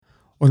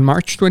On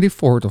March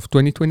 24th of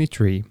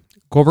 2023,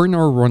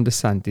 Governor Ron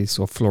DeSantis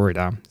of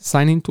Florida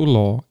signed into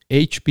law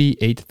HB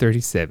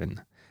 837,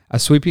 a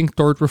sweeping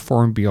tort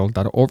reform bill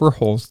that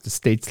overhauls the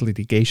state's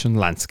litigation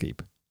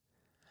landscape.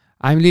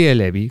 I'm Leah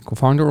Levy,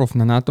 co-founder of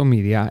Nanato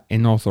Media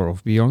and author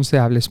of Beyond Se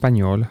Habla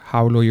Español,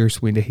 How Lawyers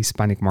Win the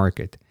Hispanic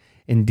Market,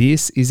 and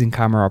this is In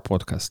Camera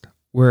Podcast,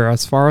 where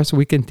as far as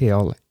we can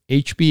tell,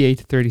 HB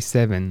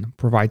 837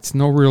 provides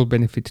no real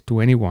benefit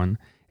to anyone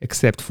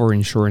except for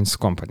insurance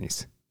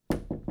companies.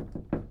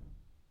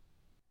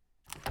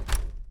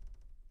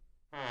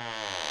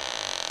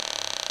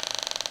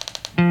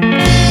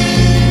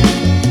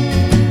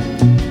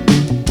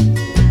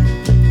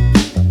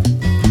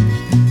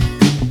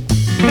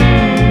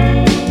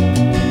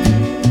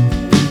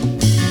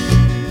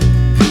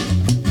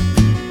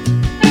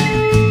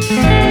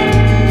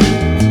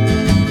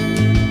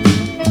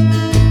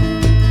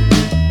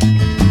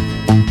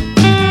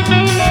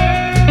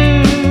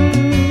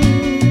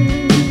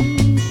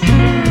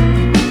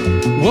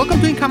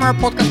 Our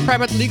podcast,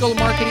 Private Legal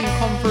Marketing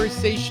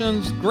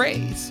Conversations.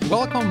 Grace,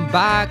 welcome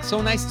back. So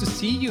nice to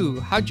see you.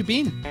 How'd you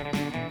been?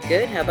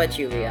 Good. How about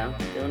you, Leo?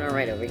 Doing all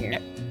right over here.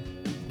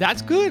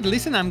 That's good.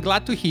 Listen, I'm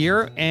glad to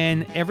hear.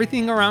 And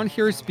everything around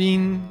here has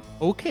been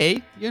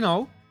okay,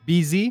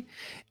 busy.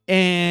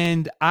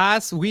 And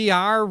as we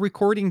are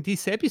recording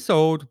this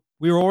episode,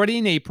 we're already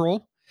in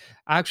April.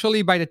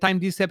 Actually, by the time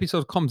this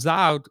episode comes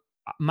out,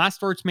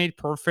 Masters Made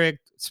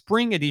Perfect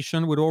Spring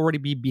Edition would already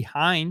be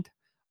behind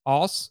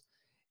us.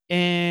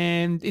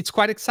 And it's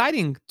quite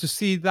exciting to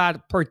see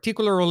that,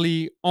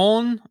 particularly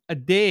on a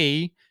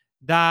day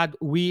that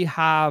we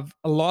have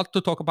a lot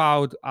to talk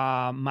about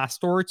mass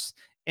torts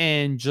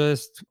and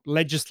just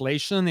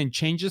legislation and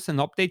changes and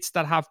updates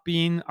that have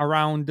been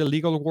around the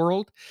legal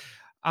world.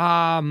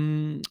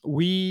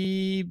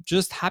 We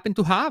just happen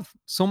to have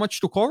so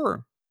much to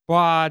cover.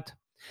 But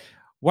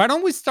why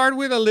don't we start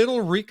with a little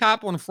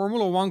recap on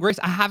Formula One, Grace?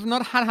 I have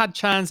not had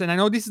chance, and I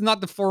know this is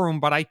not the forum,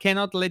 but I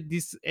cannot let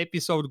this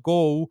episode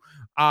go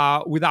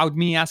without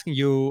me asking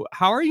you,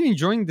 how are you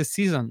enjoying the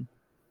season?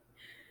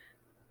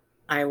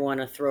 I want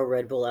to throw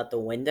Red Bull out the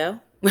window.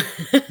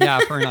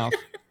 Yeah, fair enough.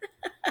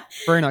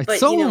 Fair enough. It's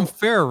so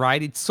unfair,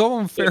 right? It's so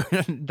unfair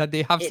that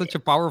they have such a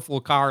powerful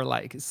car.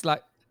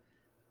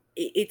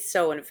 It's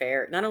so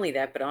unfair. Not only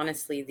that, but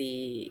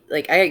honestly,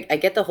 I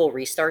get the whole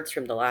restarts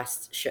from the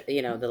last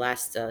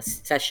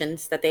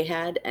sessions that they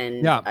had,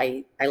 and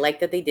I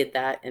like that they did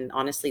that. And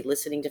honestly,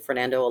 listening to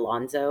Fernando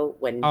Alonso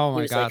when he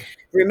was like,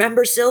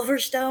 "Remember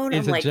Silverstone?"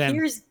 I'm like,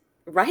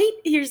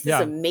 here's this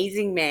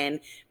amazing man.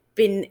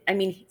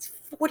 He's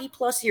 40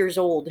 plus years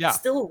old,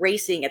 still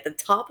racing at the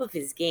top of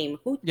his game.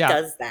 Who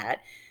does that?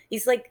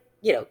 He's like,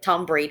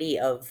 Tom Brady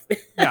of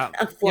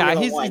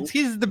Formula One.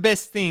 He's the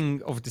best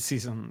thing of the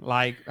season,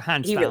 like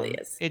hands down. He really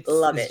is.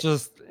 It's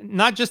just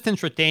not just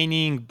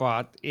entertaining,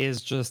 but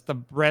is just a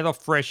breath of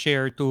fresh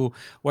air to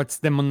what's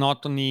the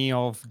monotony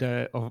of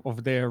the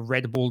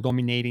Red Bull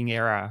dominating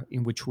era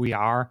in which we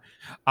are.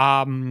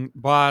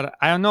 But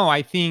I don't know.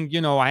 I think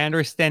I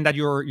understand that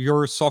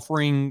you're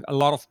suffering a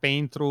lot of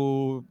pain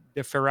through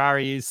the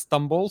Ferrari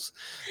stumbles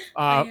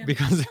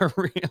because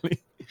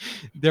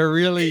they're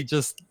really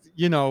just.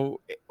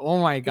 Oh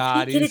my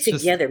God. They can't get it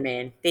together,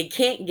 man. They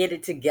can't get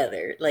it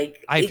together.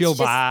 I feel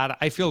bad.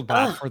 I feel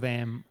bad for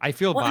them. I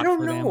feel bad for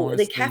them. I don't know.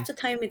 Like half the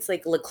time it's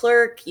like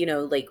Leclerc,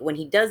 like when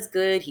he does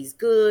good, he's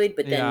good,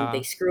 but then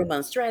they screw him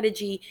on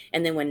strategy.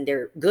 And then when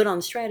they're good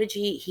on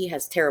strategy, he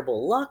has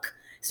terrible luck.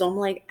 So I'm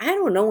like, I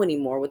don't know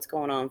anymore what's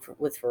going on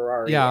with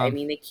Ferrari. Yeah. I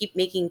mean, they keep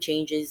making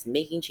changes.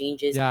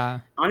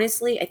 Yeah.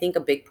 Honestly, I think a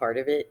big part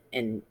of it,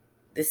 and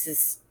this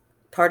is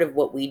part of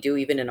what we do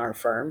even in our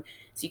firm,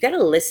 so you got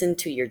to listen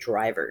to your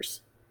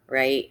drivers,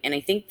 right? And I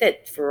think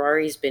that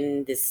Ferrari's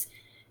been this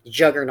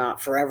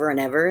juggernaut forever and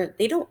ever.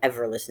 They don't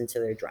ever listen to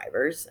their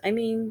drivers. I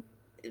mean,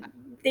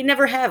 they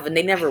never have, and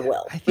they never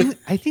will.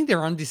 I think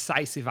they're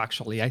undecisive.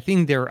 Actually, I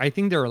think they're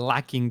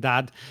lacking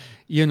that.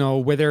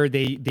 Whether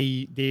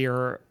they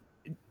are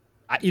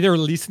either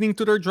listening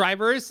to their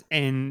drivers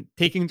and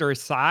taking their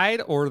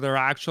side, or they're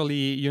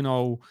actually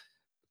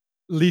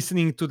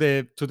listening to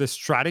the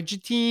strategy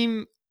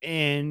team.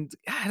 And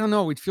I don't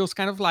know, it feels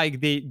kind of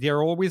like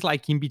they're always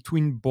like in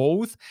between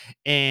both,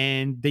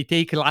 and they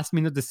take last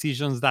minute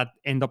decisions that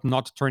end up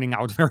not turning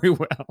out very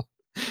well.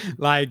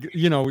 Like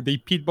they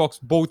pit box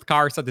both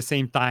cars at the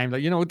same time,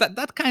 like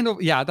that kind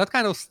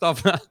of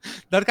stuff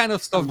that kind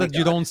of stuff that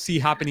you don't see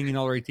happening in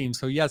other teams.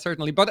 So yeah,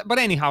 certainly, but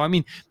anyhow, I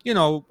mean,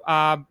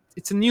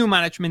 it's a new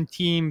management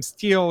team,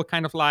 still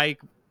kind of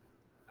like,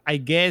 I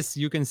guess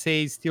you can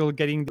say, still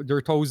getting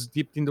their toes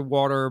dipped in the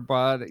water,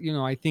 but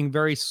I think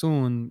very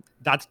soon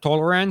that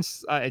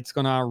tolerance it's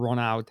gonna run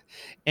out.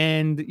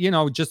 And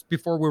just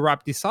before we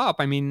wrap this up,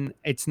 I mean,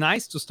 it's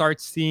nice to start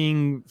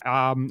seeing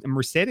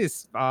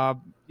Mercedes,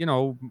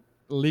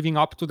 living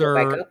up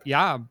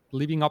to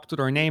living up to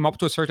their name up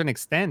to a certain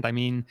extent. I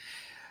mean,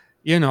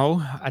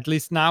 at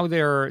least now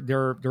they're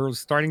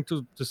starting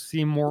to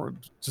see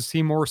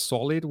more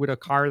solid with a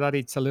car that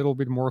it's a little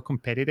bit more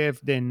competitive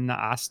than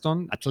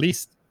Aston, at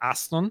least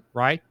Aston,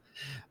 right?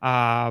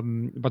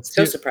 But So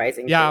still,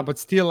 surprising yeah, too. but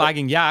still But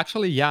lagging. Yeah,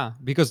 actually, yeah,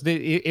 because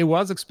it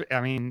was.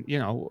 I mean,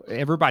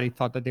 everybody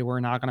thought that they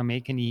were not going to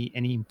make any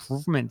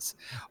improvements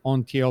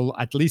until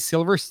at least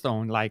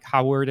Silverstone. Like,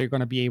 how were they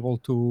going to be able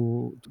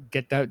to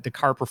get the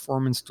car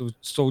performance to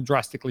so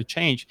drastically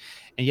change?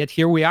 And yet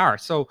here we are.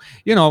 So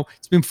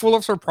it's been full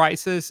of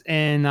surprises,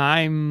 and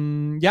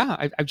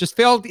I've just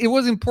felt it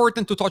was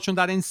important to touch on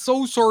that. And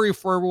so sorry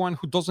for everyone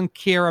who doesn't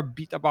care a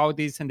bit about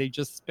this and they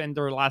just spend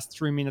their last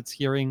 3 minutes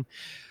hearing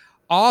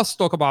us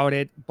talk about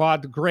it.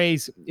 But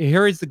Grace,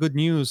 here is the good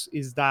news: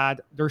 is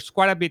that there's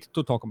quite a bit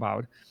to talk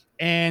about.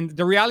 And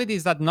the reality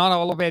is that not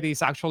all of it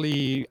is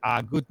actually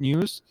good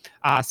news.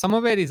 Some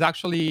of it is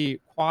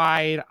actually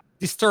quite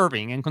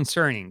disturbing and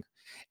concerning.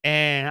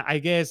 And I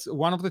guess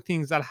one of the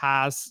things that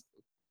has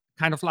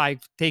kind of like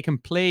taken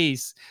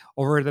place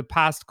over the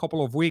past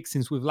couple of weeks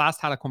since we've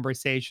last had a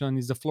conversation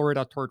is the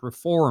Florida tort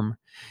reform.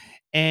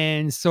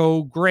 And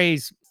so,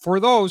 Grace, for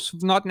those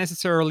who've not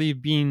necessarily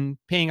been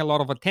paying a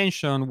lot of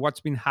attention, what's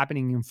been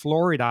happening in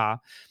Florida,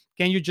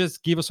 can you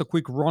just give us a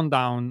quick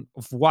rundown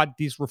of what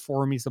this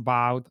reform is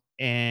about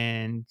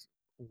and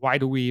why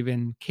do we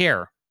even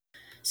care?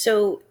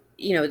 so,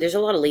 there's a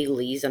lot of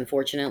legalese,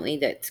 unfortunately,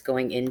 that's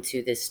going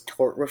into this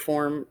tort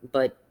reform,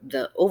 but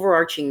the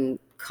overarching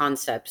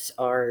concepts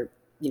are,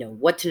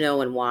 what to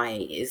know and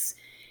why is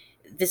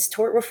this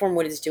tort reform.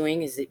 What it's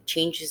doing is it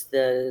changes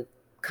the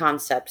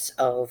concepts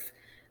of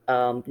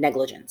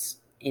negligence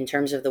in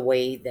terms of the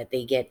way that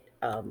they get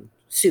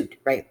sued,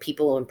 right?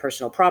 People and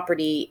personal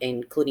property,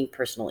 including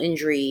personal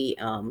injury,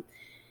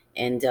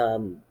 and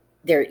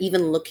they're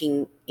even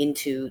looking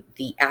into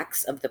the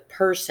acts of the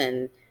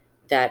person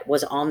that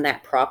was on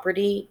that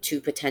property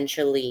to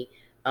potentially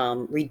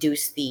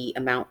reduce the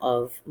amount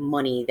of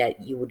money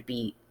that you would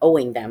be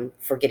owing them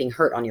for getting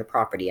hurt on your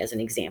property, as an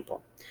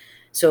example.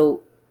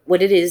 So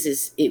what it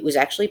is it was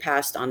actually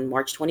passed on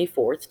March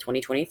 24th,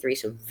 2023.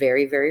 So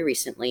very, very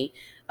recently.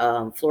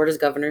 Florida's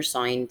governor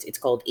signed, it's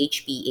called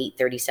HB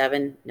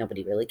 837.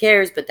 Nobody really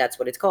cares, but that's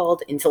what it's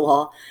called into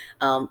law.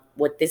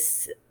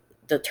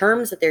 The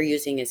terms that they're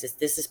using is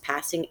this is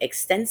passing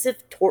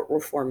extensive tort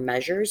reform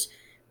measures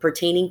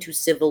pertaining to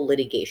civil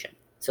litigation.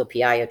 So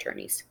PI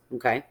attorneys.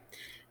 Okay.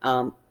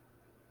 Um,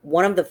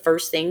 One of the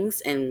first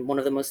things and one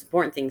of the most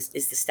important things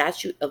is the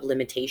statute of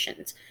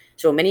limitations.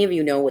 So many of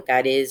you know what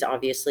that is.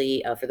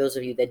 Obviously, for those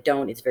of you that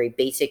don't, it's very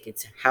basic.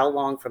 It's how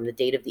long from the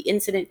date of the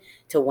incident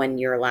to when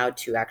you're allowed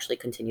to actually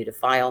continue to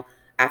file.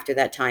 After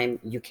that time,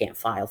 you can't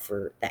file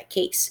for that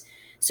case.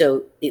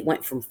 So it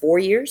went from 4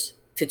 years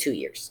to 2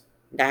 years.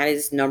 That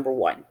is number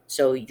one.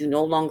 So you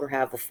no longer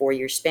have a 4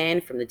 year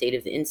span from the date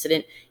of the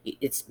incident.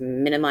 It's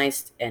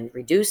minimized and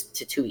reduced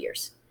to 2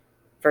 years,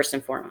 first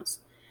and foremost.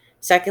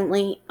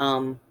 Secondly,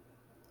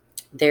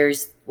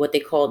 there's what they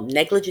call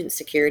negligent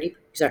security.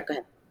 Sorry, go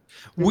ahead.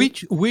 Hmm.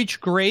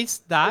 Which Grace,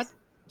 that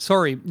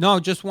sorry, no,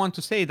 just want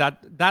to say that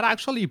that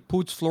actually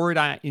puts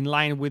Florida in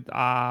line with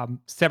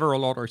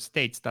several other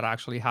states that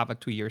actually have a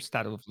 2 year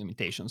statute of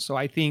limitations. So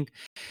I think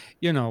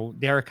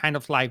they're kind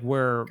of like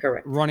we're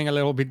Correct. running a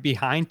little bit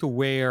behind to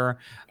where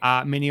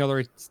many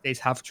other states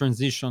have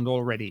transitioned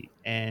already.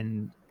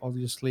 And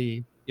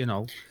obviously,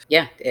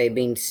 Yeah, I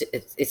mean,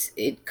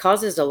 it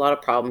causes a lot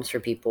of problems for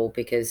people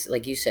because,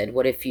 like you said,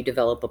 what if you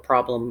develop a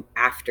problem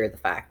after the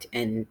fact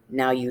and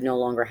now you no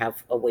longer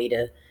have a way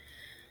to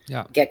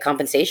yeah, get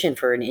compensation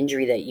for an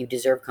injury that you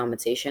deserve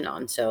compensation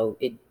on. So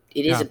it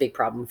is yeah, a big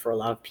problem for a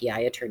lot of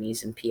PI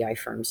attorneys and PI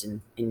firms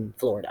in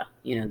Florida.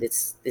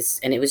 This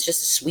and it was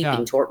just a yeah,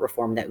 sweeping tort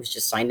reform that was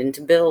just signed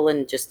into bill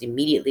and just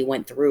immediately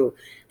went through,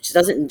 which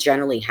doesn't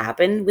generally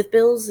happen with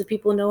bills if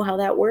people know how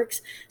that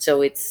works.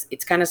 So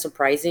it's kind of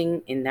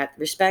surprising in that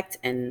respect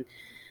and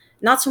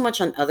not so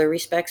much on other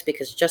respects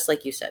because just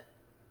like you said,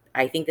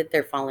 I think that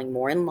they're falling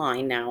more in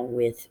line now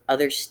with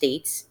other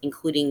states,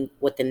 including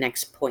what the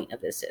next point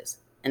of this is,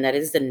 and that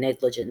is the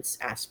negligence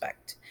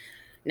aspect.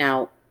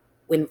 Now,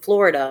 in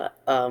Florida,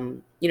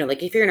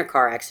 like if you're in a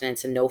car accident,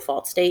 it's a no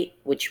fault state,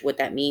 which what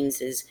that means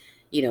is,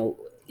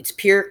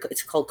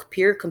 it's called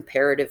pure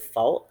comparative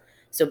fault.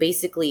 So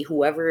basically,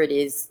 whoever it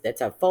is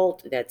that's at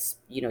fault,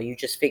 you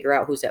just figure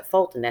out who's at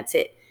fault and that's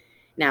it.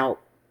 Now,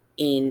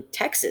 in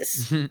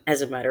Texas,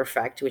 as a matter of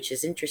fact, which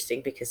is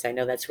interesting because I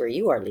know that's where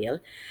you are,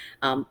 Leah.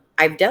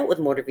 I've dealt with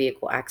motor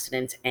vehicle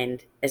accidents,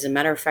 and as a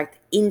matter of fact,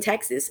 in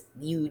Texas,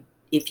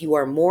 if you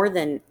are more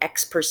than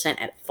X percent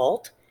at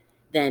fault,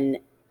 then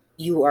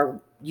you're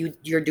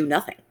do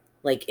nothing.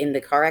 Like in the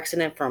car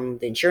accident, from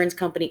the insurance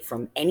company,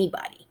 from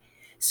anybody.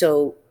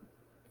 So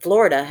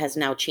Florida has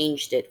now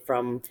changed it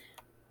from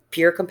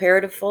pure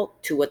comparative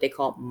fault to what they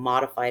call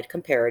modified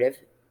comparative,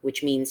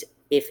 which means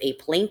if a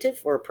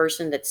plaintiff or a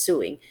person that's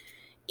suing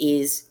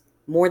is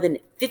more than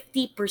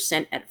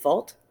 50% at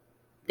fault,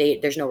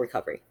 there's no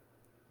recovery.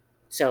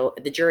 So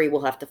the jury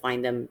will have to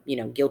find them,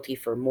 guilty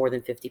for more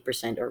than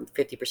 50% or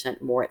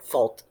 50% more at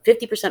fault,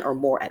 50% or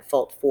more at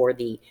fault for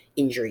the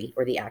injury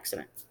or the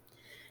accident.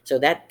 So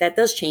that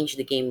does change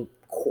the game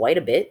quite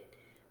a bit.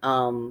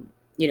 Um,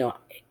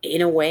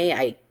 in a way,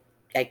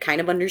 I kind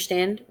of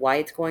understand why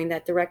it's going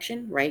that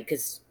direction, right?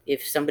 Because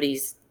if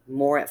somebody's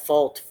more at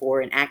fault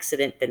for an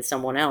accident than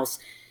someone else,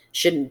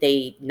 shouldn't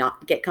they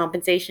not get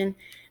compensation?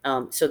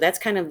 So that's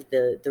kind of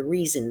the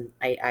reason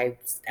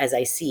as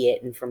I see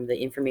it, and from the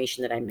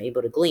information that I'm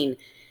able to glean,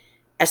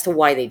 as to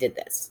why they did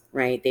this,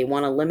 right? They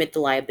want to limit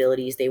the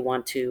liabilities. They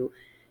want to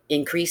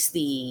increase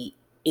the,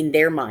 in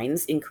their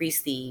minds,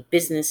 increase the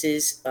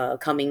businesses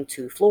coming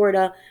to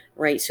Florida,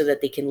 right? So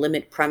that they can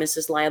limit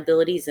premises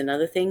liabilities.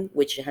 Another thing,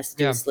 which has to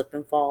do with Yeah. slip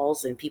and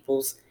falls and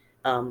people's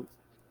um,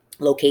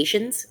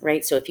 locations,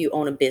 right? So if you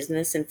own a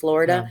business in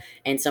Florida Yeah.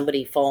 and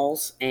somebody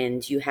falls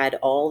and you had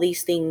all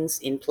these things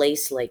in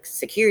place like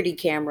security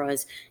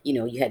cameras,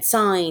 you had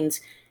signs,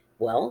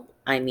 well,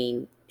 I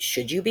mean,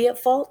 should you be at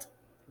fault?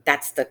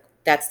 That's the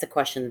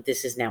question that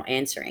this is now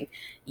answering.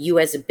 You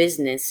as a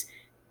business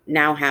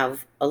now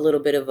have a little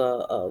bit of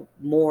a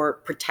more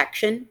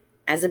protection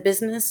as a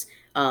business,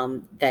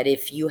 that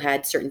if you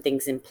had certain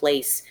things in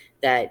place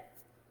that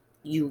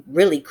you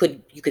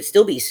could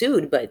still be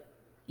sued, but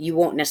you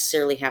won't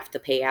necessarily have to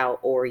pay out,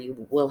 or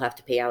you will have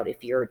to pay out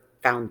if you're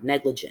found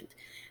negligent.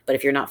 But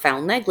if you're not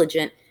found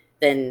negligent,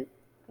 then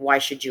why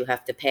should you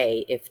have to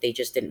pay if they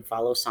just didn't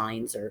follow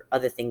signs or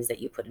other things that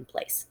you put in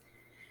place?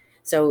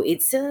 So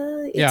it's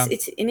Yeah.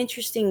 it's an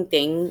interesting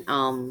thing,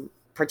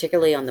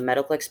 particularly on the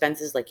medical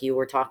expenses, like you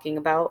were talking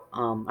about.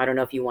 I don't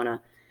know if you want to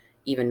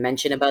even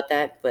mention about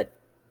that, but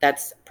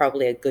that's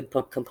probably a good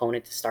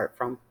component to start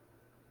from.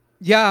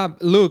 Yeah,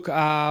 look,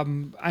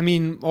 I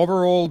mean,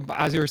 overall,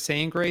 as you're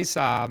saying, Grace,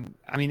 I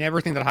mean,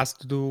 everything that has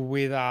to do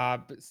with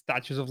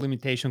statutes of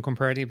limitation,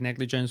 comparative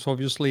negligence,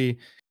 obviously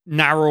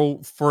narrow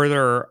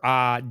further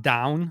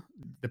down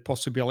the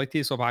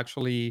possibilities of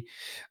actually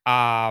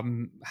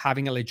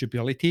having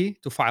eligibility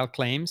to file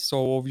claims.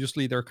 So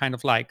obviously, they're kind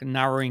of like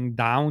narrowing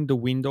down the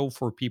window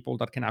for people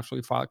that can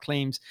actually file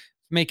claims,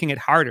 making it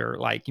harder.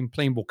 Like in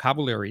plain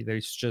vocabulary,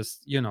 there's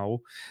just,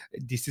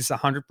 this is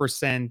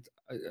 100%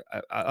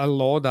 a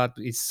law that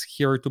is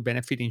here to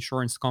benefit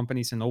insurance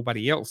companies and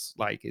nobody else.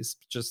 Like it's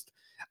just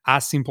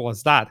as simple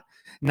as that.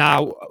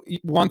 Now,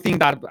 one thing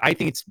that I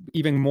think it's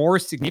even more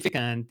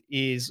significant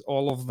is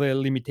all of the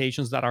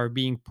limitations that are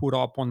being put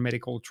up on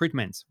medical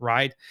treatments,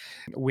 right?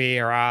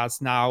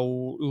 Whereas now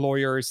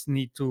lawyers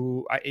need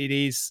to,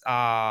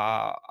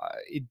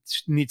 it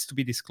needs to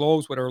be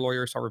disclosed whether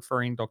lawyers are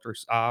referring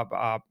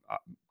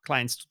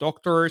clients to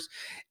doctors,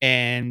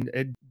 and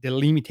the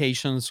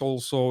limitations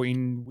also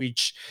in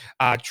which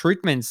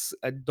treatments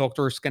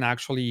doctors can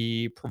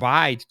actually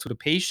provide to the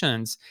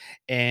patients.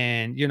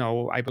 And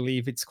I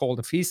believe it's called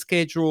a fee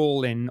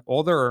schedule and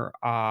other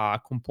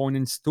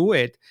components to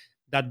it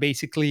that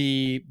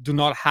basically do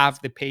not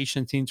have the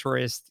patient's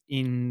interest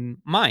in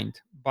mind,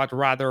 but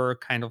rather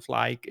kind of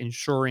like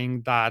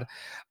ensuring that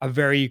a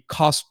very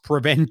cost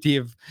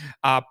preventive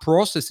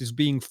process is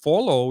being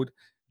followed,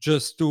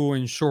 just to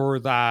ensure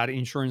that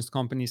insurance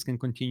companies can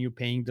continue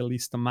paying the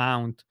least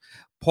amount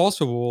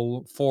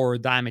possible for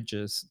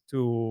damages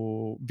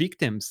to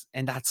victims.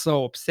 And that's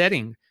so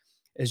upsetting.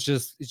 It's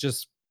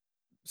just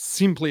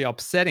simply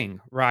upsetting,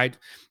 right?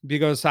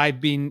 Because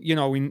I've been,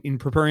 in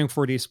preparing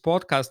for this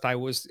podcast, I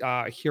was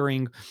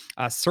hearing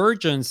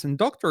surgeons and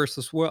doctors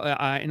as well,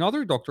 and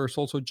other doctors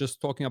also just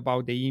talking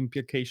about the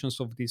implications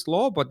of this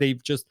law, but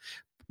they've just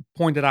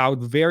pointed out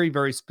very,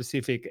 very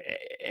specific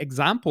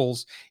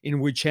examples in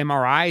which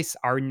MRIs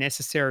are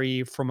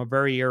necessary from a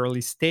very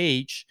early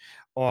stage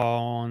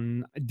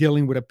on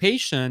dealing with a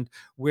patient,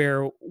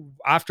 where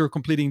after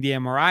completing the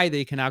MRI,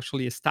 they can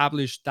actually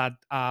establish that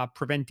a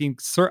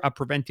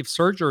preventive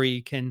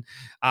surgery can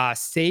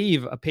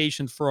save a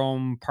patient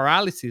from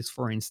paralysis,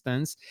 for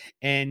instance.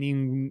 And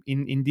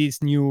in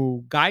these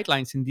new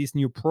guidelines, in this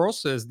new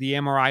process, the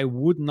MRI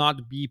would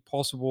not be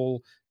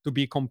possible to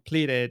be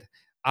completed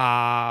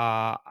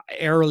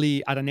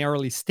early at an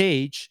early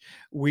stage,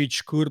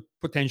 which could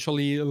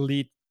potentially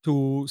lead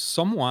to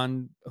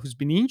someone who's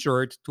been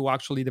injured to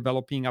actually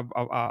developing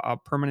a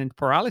permanent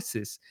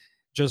paralysis,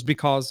 just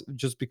because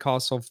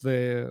of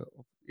the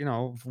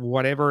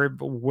whatever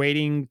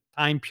waiting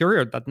time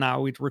period that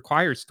now it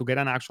requires to get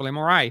an actual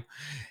MRI.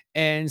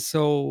 And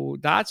so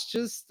that's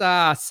just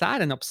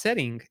sad and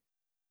upsetting.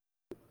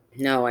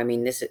 No, I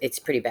mean this. It's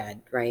pretty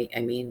bad, right? I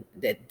mean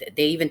that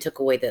they even took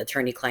away the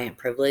attorney-client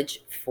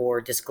privilege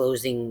for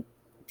disclosing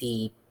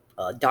the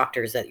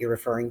doctors that you're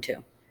referring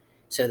to.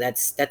 So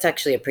that's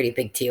actually a pretty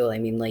big deal. I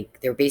mean, like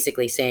they're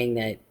basically saying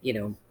that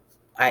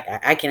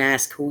I can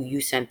ask who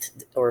you sent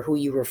or who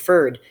you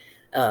referred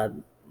uh,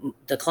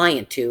 the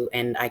client to,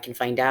 and I can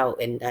find out,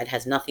 and that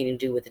has nothing to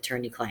do with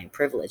attorney-client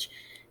privilege,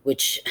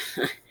 which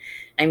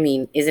I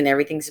mean, isn't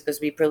everything supposed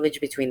to be privileged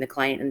between the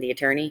client and the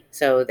attorney?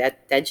 So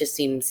that just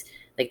seems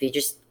like they're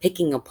just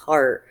picking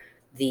apart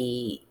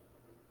the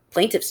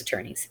plaintiff's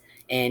attorneys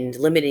and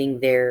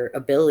limiting their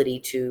ability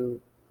to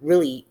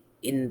really,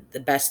 in the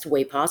best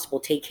way possible,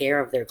 take care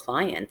of their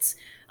clients.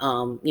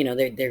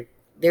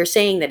 They're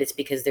saying that it's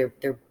because they're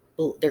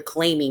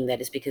claiming that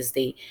it's because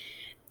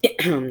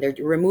they're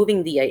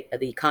removing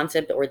the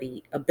concept or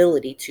the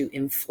ability to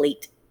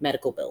inflate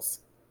medical bills,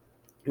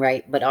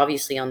 right? But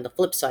obviously, on the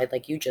flip side,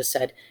 like you just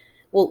said,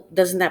 Well,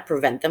 doesn't that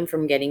prevent them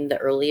from getting the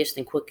earliest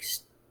and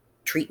quickest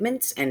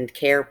treatments and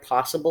care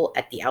possible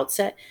at the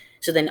outset?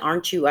 So then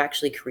aren't you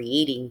actually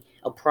creating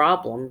a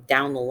problem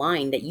down the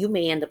line that you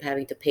may end up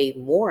having to pay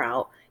more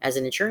out as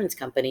an insurance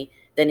company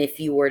than if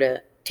you were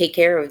to take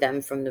care of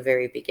them from the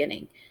very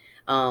beginning?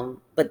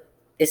 But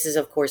this is,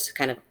 of course,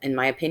 kind of, in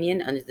my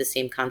opinion, under the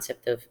same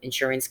concept of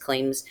insurance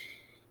claims.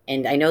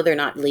 And I know they're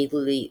not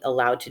legally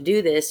allowed to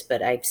do this,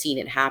 but I've seen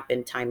it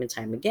happen time and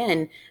time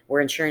again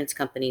where insurance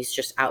companies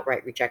just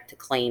outright reject a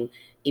claim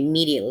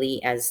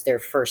immediately as their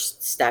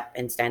first step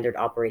and standard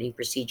operating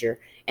procedure.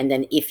 And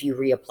then if you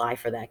reapply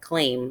for that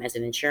claim as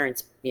an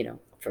insurance,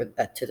 for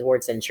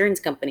towards the insurance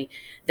company,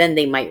 then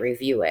they might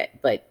review it.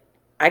 But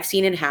I've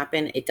seen it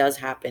happen. It does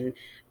happen,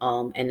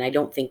 and I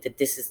don't think that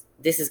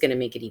this is going to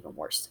make it even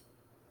worse.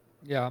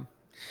 Yeah.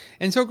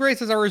 And so,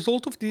 Grace, as a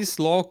result of this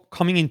law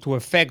coming into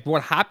effect,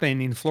 what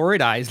happened in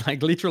Florida is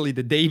like literally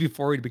the day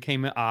before it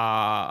became,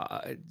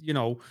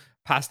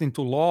 passed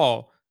into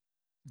law,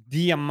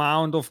 the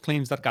amount of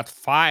claims that got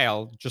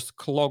filed just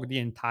clogged the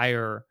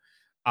entire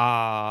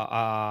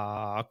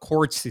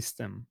court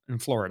system in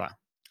Florida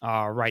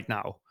right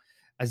now,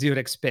 as you would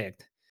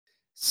expect.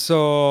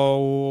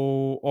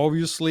 So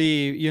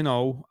obviously, there's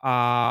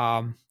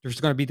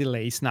going to be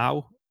delays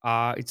now.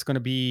 It's going to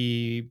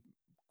be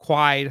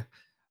quite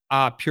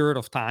a period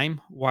of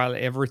time while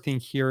everything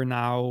here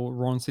now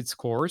runs its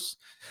course.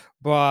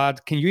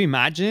 But can you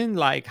imagine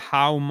like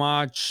how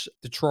much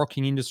the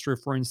trucking industry,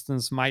 for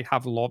instance, might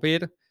have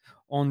lobbied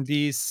on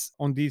this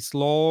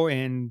law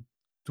and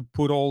to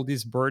put all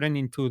this burden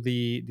into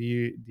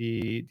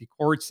the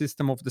court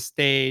system of the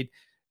state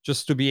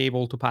just to be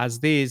able to pass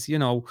this?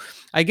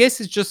 I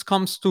guess it just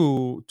comes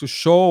to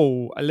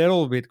show a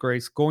little bit,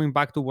 Grace, going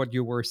back to what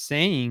you were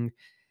saying,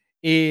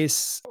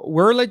 is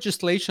where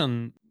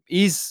legislation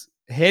is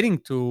heading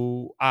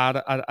to at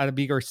a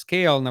bigger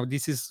scale. Now,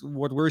 this is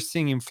what we're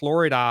seeing in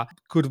Florida,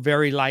 could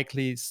very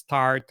likely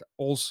start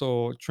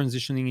also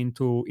transitioning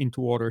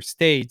into other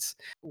states.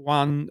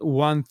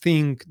 One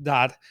thing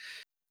that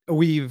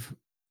we've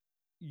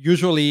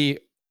usually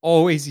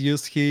always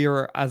used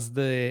here as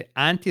the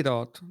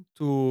antidote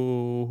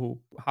to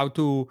how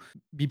to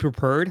be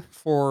prepared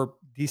for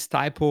this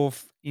type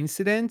of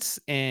incidents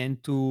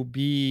and to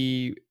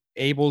be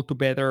able to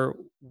better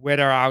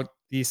weather out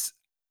these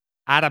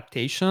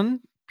adaptation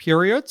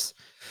periods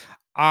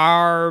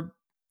are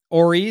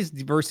or is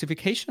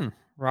diversification,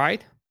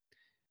 right?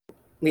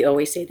 We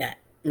always say that,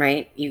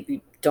 right? You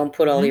don't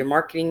put all Mhm. your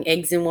marketing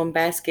eggs in one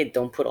basket.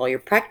 Don't put all your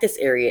practice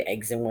area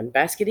eggs in one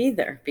basket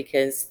either,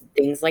 because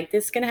things like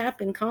this can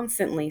happen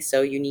constantly.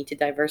 So you need to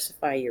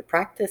diversify your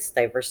practice,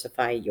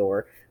 diversify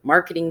your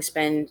marketing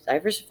spend,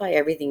 diversify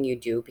everything you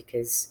do,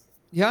 because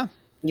Yeah.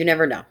 you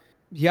never know.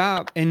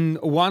 Yeah,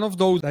 and one of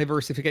those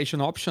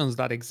diversification options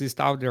that exist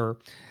out there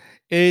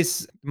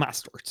is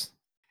masters.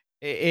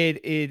 It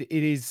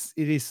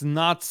is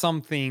not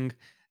something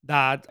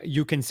that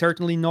you can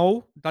certainly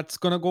know that's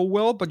going to go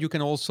well, but you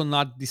can also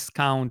not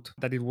discount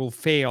that it will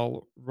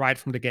fail right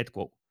from the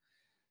get-go.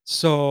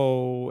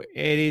 So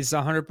it is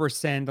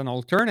 100% an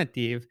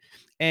alternative.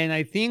 And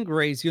I think,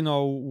 Grace,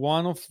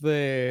 one of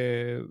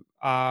the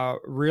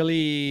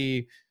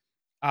really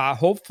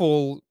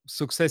hopeful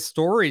success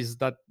stories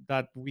that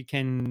we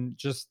can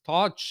just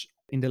touch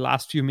in the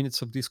last few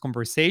minutes of this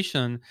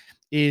conversation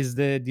is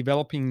the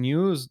developing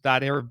news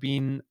that have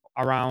been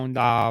around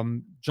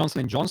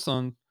Johnson and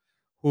Johnson,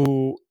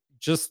 who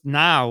just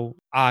now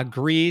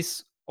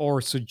agrees or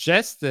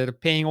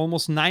suggested paying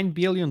almost $9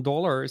 billion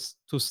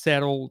to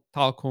settle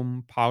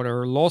talcum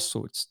powder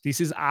lawsuits. This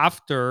is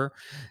after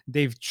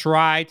they've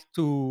tried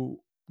to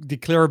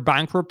declare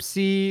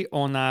bankruptcy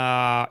on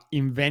a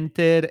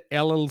invented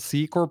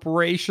LLC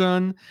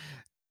corporation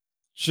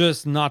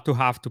just not to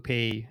have to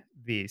pay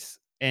this.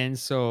 And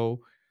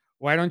so,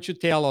 why don't you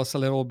tell us a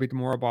little bit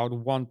more about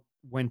what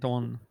went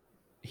on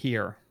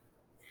here?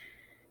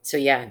 So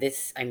yeah,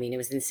 I mean, it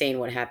was insane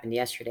what happened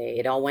yesterday.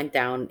 It all went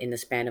down in the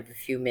span of a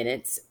few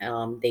minutes.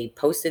 They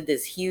posted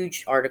this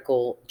huge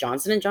article,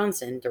 Johnson and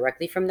Johnson,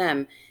 directly from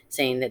them,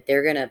 saying that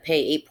they're going to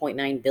pay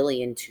 8.9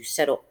 billion to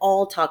settle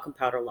all talcum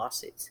powder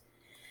lawsuits.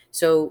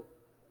 So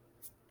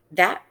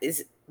that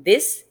is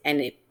this,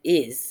 and it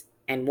is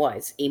and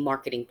was a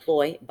marketing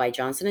ploy by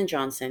Johnson and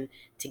Johnson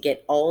to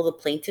get all the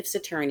plaintiffs'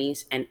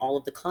 attorneys and all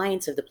of the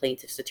clients of the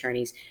plaintiffs'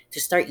 attorneys to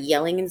start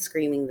yelling and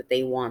screaming that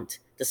they want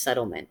the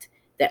settlement.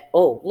 That,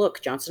 oh,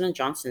 look, Johnson and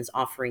Johnson's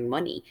offering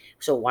money,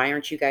 so why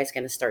aren't you guys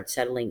going to start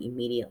settling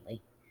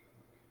immediately?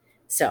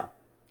 So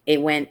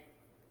it went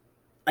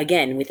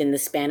again within the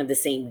span of the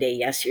same day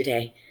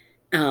yesterday.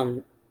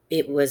 um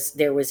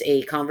there was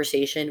a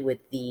conversation with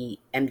the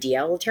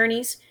MDL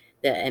attorneys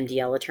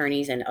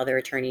and other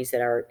attorneys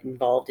that are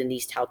involved in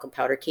these talcum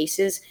powder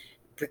cases,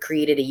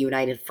 created a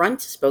united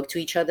front, spoke to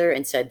each other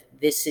and said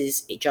this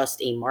is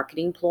just a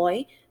marketing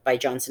ploy by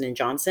Johnson and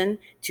Johnson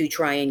to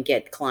try and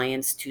get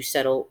clients to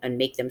settle and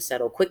make them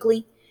settle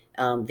quickly.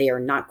 They are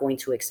not going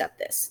to accept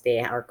this.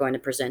 They are going to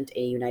present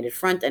a united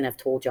front and have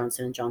told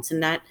Johnson and Johnson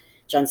that.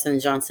 Johnson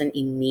 & Johnson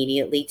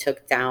immediately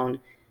took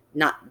down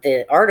not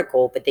the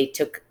article, but they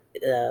took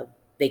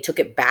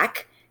it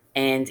back,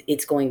 and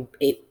it's going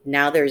it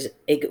now there's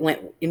it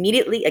went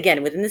immediately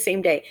again within the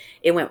same day.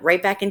 It went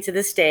right back into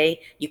the stay.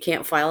 You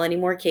can't file any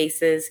more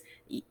cases.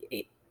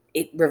 It,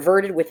 it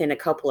reverted within a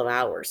couple of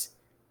hours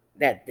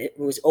that it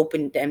was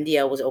open. The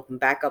MDL was open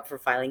back up for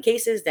filing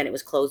cases. Then it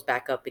was closed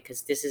back up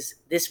because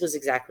this was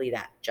exactly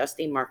that, just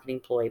a marketing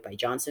ploy by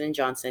Johnson and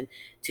Johnson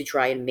to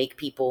try and make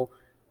people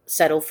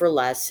settle for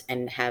less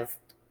and have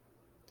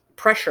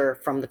pressure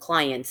from the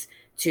clients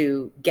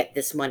to get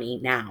this money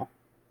now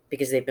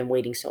because they've been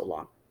waiting so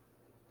long.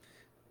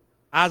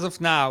 As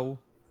of now,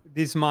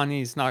 this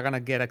money is not gonna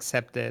get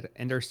accepted,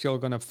 and they're still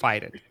gonna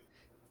fight it.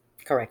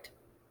 Correct.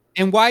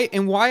 And why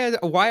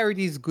are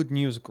these good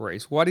news,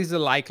 Grace? What is the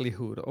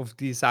likelihood of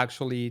this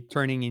actually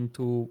turning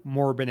into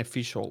more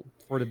beneficial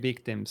for the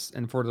victims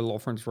and for the law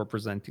firms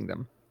representing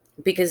them?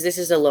 Because this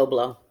is a low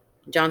blow.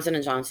 Johnson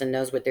and Johnson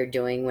knows what they're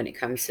doing when it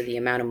comes to the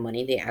amount of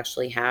money they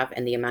actually have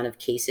and the amount of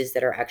cases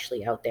that are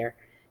actually out there.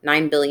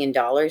 $9 billion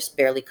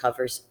barely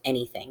covers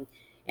anything.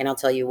 And I'll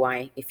tell you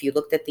why. If you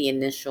looked at the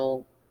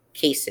initial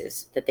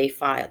cases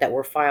that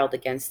were filed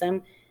against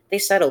them, they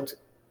settled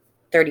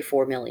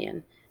 34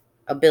 million,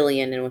 a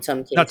billion in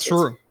some That's cases.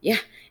 true. Yeah,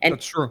 and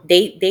That's true.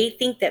 they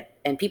think that,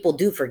 and people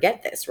do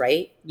forget this,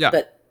 right? Yeah.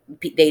 But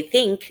they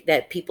think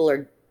that people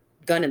are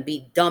gonna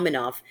be dumb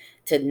enough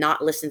to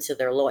not listen to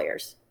their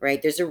lawyers,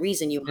 right? There's a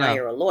reason you Yeah.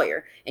 hire a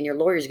lawyer, and your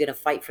lawyer is gonna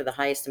fight for the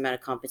highest amount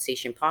of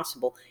compensation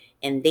possible,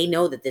 and they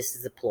know that this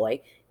is a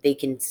ploy. They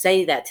can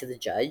say that to the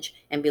judge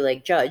and be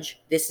like,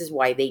 "Judge, this is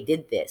why they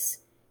did this."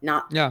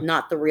 Yeah.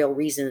 Not the real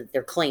reason that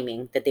they're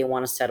claiming that they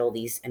want to settle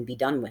these and be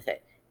done with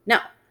it. No,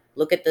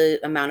 look at the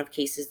amount of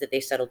cases that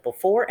they settled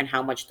before and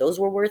how much those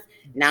were worth.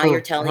 Now you're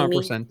True. telling me,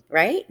 100%.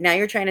 right? Now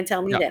you're trying to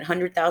tell me Yeah. that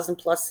 100,000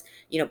 plus,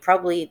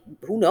 probably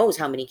who knows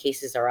how many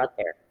cases are out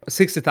there.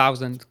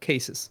 60,000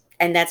 cases.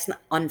 And that's not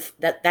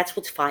that's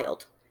what's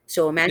filed.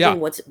 So Yeah. imagine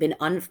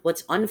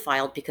what's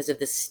unfiled because of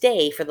the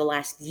stay for the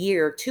last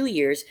year, 2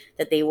 years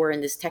that they were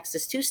in this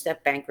Texas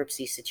two-step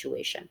bankruptcy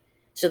situation.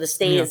 So the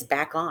stay Yeah. is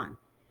back on.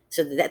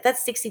 So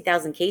that's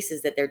 60,000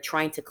 cases that they're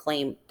trying to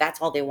claim.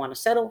 That's all they want to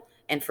settle.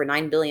 And for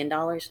 $9 billion,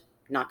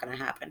 not going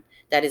to happen.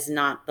 That is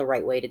not the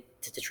right way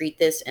to treat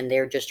this. And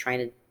they're just trying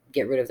to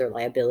get rid of their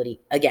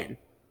liability again.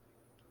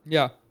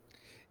 Yeah.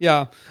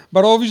 Yeah,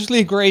 but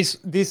obviously, Grace,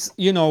 this,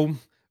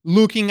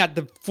 looking at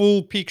the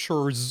full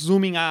picture,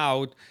 zooming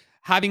out,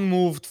 having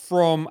moved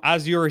from,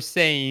 as you're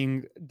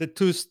saying, the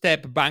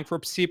two-step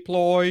bankruptcy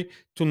ploy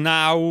to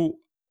now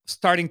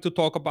starting to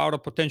talk about a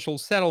potential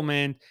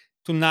settlement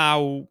to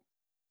now,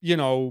 you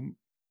know,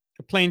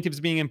 plaintiffs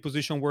being in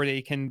position where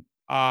they can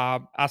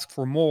ask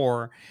for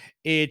more.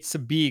 It's a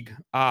big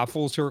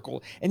full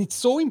circle, and it's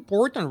so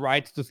important,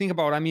 right, to think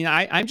about. I mean,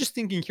 I'm just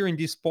thinking here in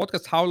this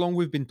podcast how long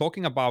we've been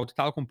talking about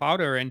talcum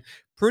powder, and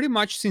pretty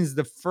much since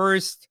the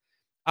first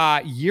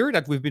year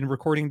that we've been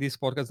recording this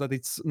podcast, that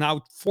it's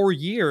now 4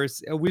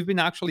 years, we've been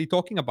actually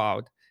talking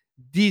about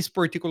this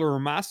particular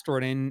master,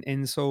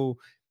 and so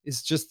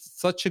it's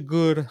just such a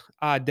good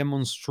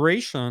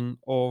demonstration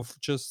of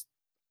just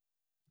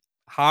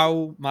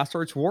how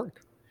masters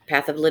work.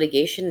 Path of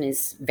litigation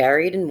is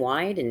varied and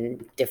wide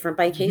and different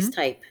by case Hmm.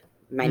 type.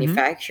 Hmm.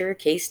 Manufacturer,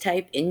 case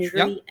type, Yeah,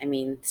 injury. I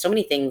mean, so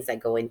many things that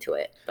go into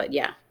it. But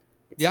yeah,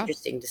 it's yeah,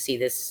 interesting to see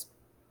this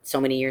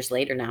so many years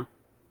later now.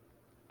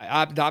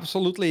 it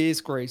absolutely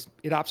is, Grace.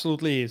 It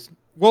absolutely is.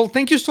 Well,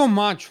 thank you so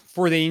much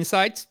for the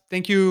insights.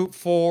 Thank you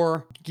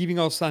for giving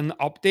us an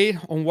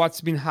update on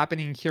what's been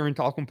happening here in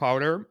Talcum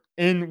Powder.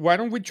 And why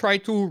don't we try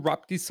to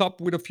wrap this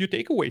up with a few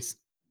takeaways?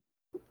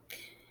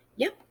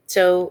 Yeah.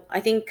 So I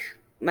think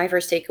my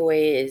first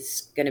takeaway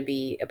is going to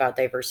be about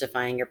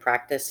diversifying your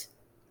practice.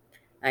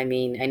 I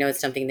mean, I know it's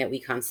something that we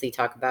constantly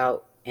talk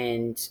about,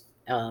 and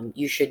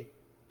you should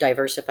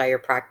diversify your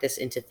practice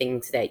into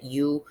things that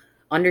you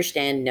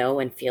understand, know,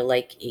 and feel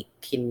like it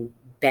can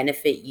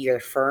benefit your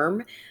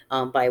firm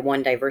by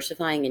one,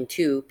 diversifying, and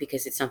two,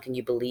 because it's something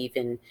you believe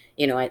in.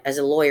 As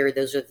a lawyer,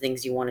 those are the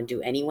things you want to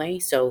do anyway.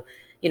 So,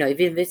 if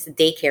it's a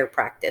daycare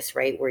practice,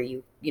 right, where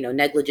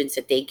negligence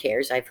at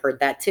daycares, I've heard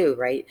that too,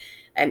 right?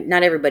 And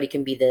not everybody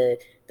can be the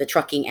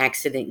trucking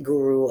accident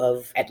guru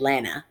of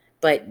Atlanta,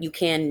 but you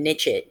can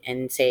niche it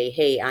and say,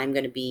 hey, I'm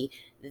going to be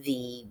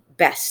the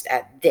best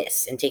at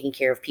this and taking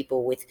care of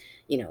people with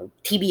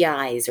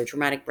TBIs or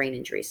traumatic brain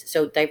injuries.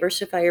 So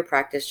diversify your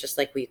practice, just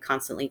like we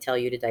constantly tell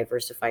you to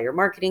diversify your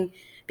marketing,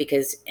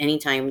 because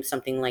anytime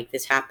something like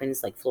this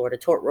happens, like Florida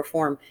tort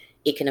reform,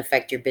 it can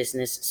affect your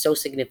business so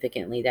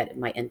significantly that it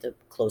might end up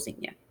closing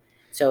you.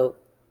 So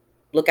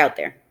look out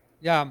there.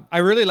 Yeah, I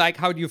really like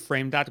how you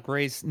frame that,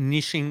 Grace,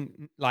 niching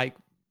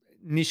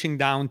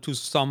down to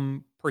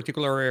some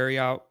particular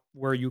area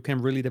where you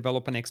can really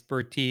develop an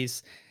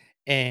expertise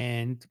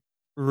and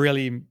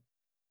really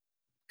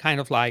kind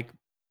of like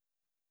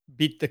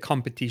beat the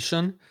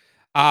competition.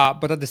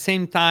 But at the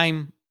same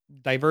time,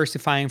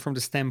 diversifying from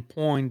the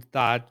standpoint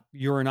that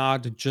you're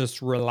not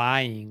just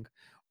relying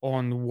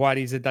on what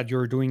is it that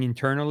you're doing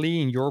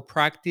internally in your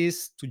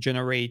practice to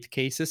generate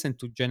cases and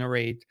to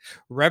generate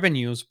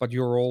revenues, but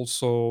you're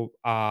also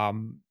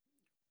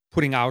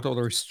putting out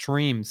other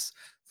streams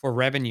for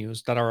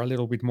revenues that are a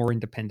little bit more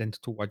independent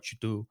to what you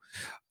do.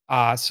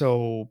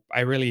 So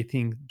I really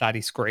think that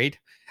is great.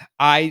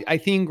 I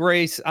think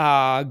Grace,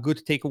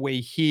 good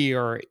takeaway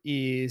here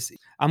is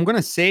I'm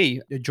gonna say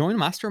join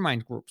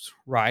mastermind groups,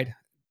 right?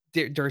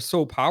 They're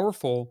so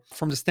powerful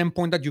from the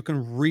standpoint that you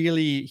can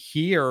really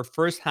hear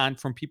firsthand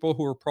from people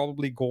who are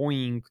probably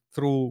going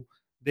through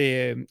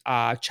the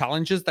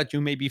challenges that you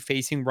may be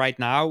facing right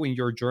now in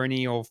your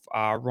journey of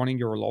running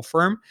your law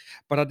firm,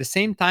 but at the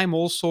same time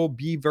also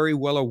be very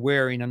well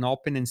aware in an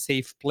open and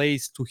safe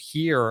place to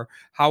hear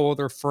how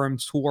other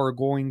firms who are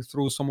going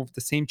through some of the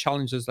same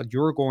challenges that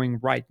you're going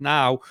right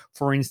now,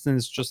 for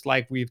instance, just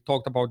like we've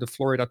talked about the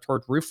Florida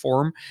tort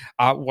reform,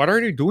 what are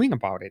they doing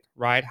about it,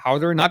 right? How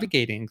they're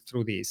navigating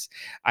through this.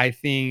 I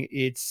think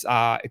it's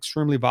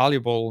extremely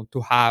valuable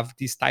to have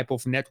this type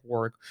of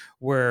network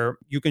where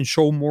you can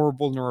show more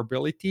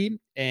vulnerability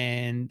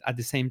and at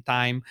the same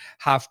time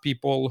have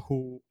people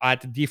who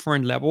at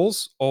different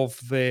levels of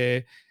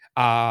the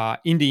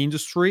in the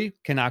industry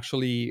can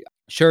actually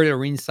share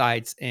their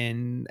insights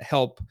and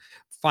help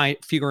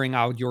figuring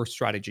out your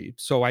strategy.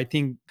 So I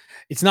think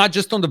it's not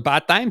just on the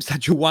bad times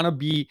that you want to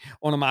be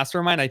on a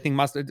mastermind. I think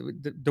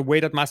the way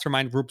that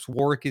mastermind groups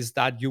work is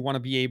that you want to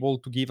be able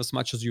to give as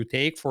much as you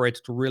take for it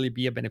to really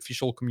be a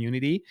beneficial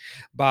community.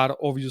 But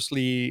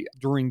obviously,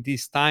 during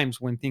these times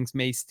when things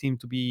may seem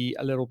to be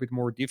a little bit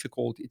more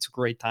difficult, it's a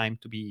great time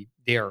to be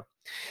there.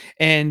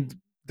 And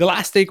the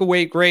last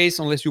takeaway, Grace,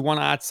 unless you want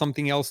to add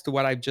something else to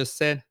what I've just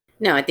said.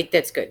 No, I think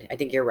that's good. I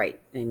think you're right.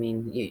 I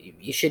mean,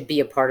 you should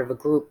be a part of a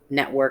group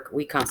network.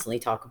 We constantly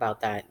talk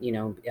about that.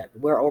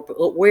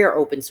 We're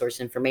open source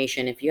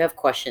information. If you have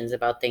questions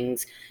about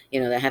things,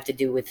 that have to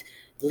do with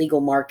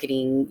legal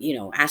marketing,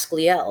 ask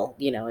Liel.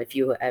 If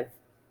you have,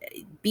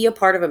 be a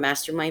part of a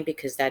mastermind,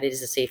 because that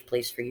is a safe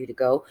place for you to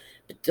go.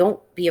 But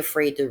don't be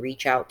afraid to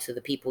reach out to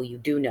the people you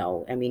do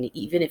know. I mean,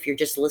 even if you're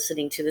just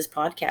listening to this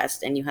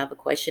podcast and you have a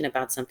question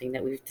about something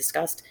that we've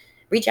discussed,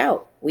 reach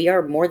out. We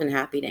are more than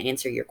happy to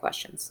answer your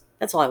questions.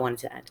 That's all I wanted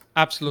to add.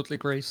 Absolutely,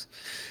 Grace.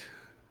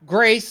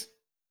 Grace,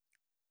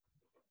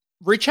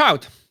 reach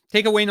out.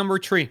 Takeaway number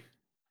 3.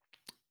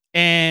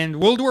 And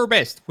we'll do our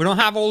best. We don't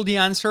have all the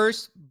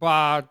answers,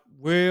 but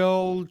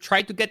we'll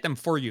try to get them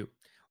for you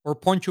or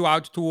point you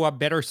out to a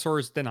better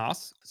source than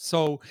us.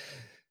 So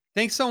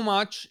thanks so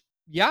much.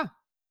 Yeah.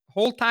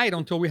 Hold tight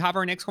until we have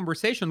our next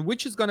conversation,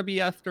 which is going to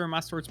be after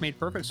Master Made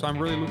Perfect. So I'm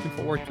really looking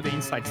forward to the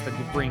insights that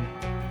you bring.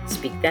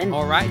 Speak then.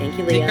 All right. Thank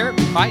you, Leah. Take care.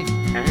 Bye.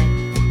 Bye.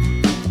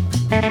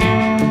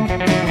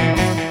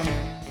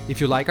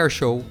 If you like our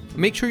show,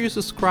 make sure you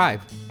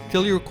subscribe,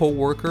 tell your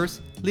coworkers,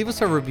 leave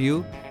us a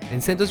review,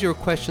 and send us your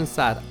questions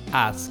at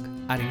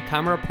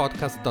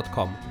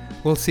ask@incamerapodcast.com.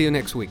 We'll see you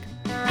next week.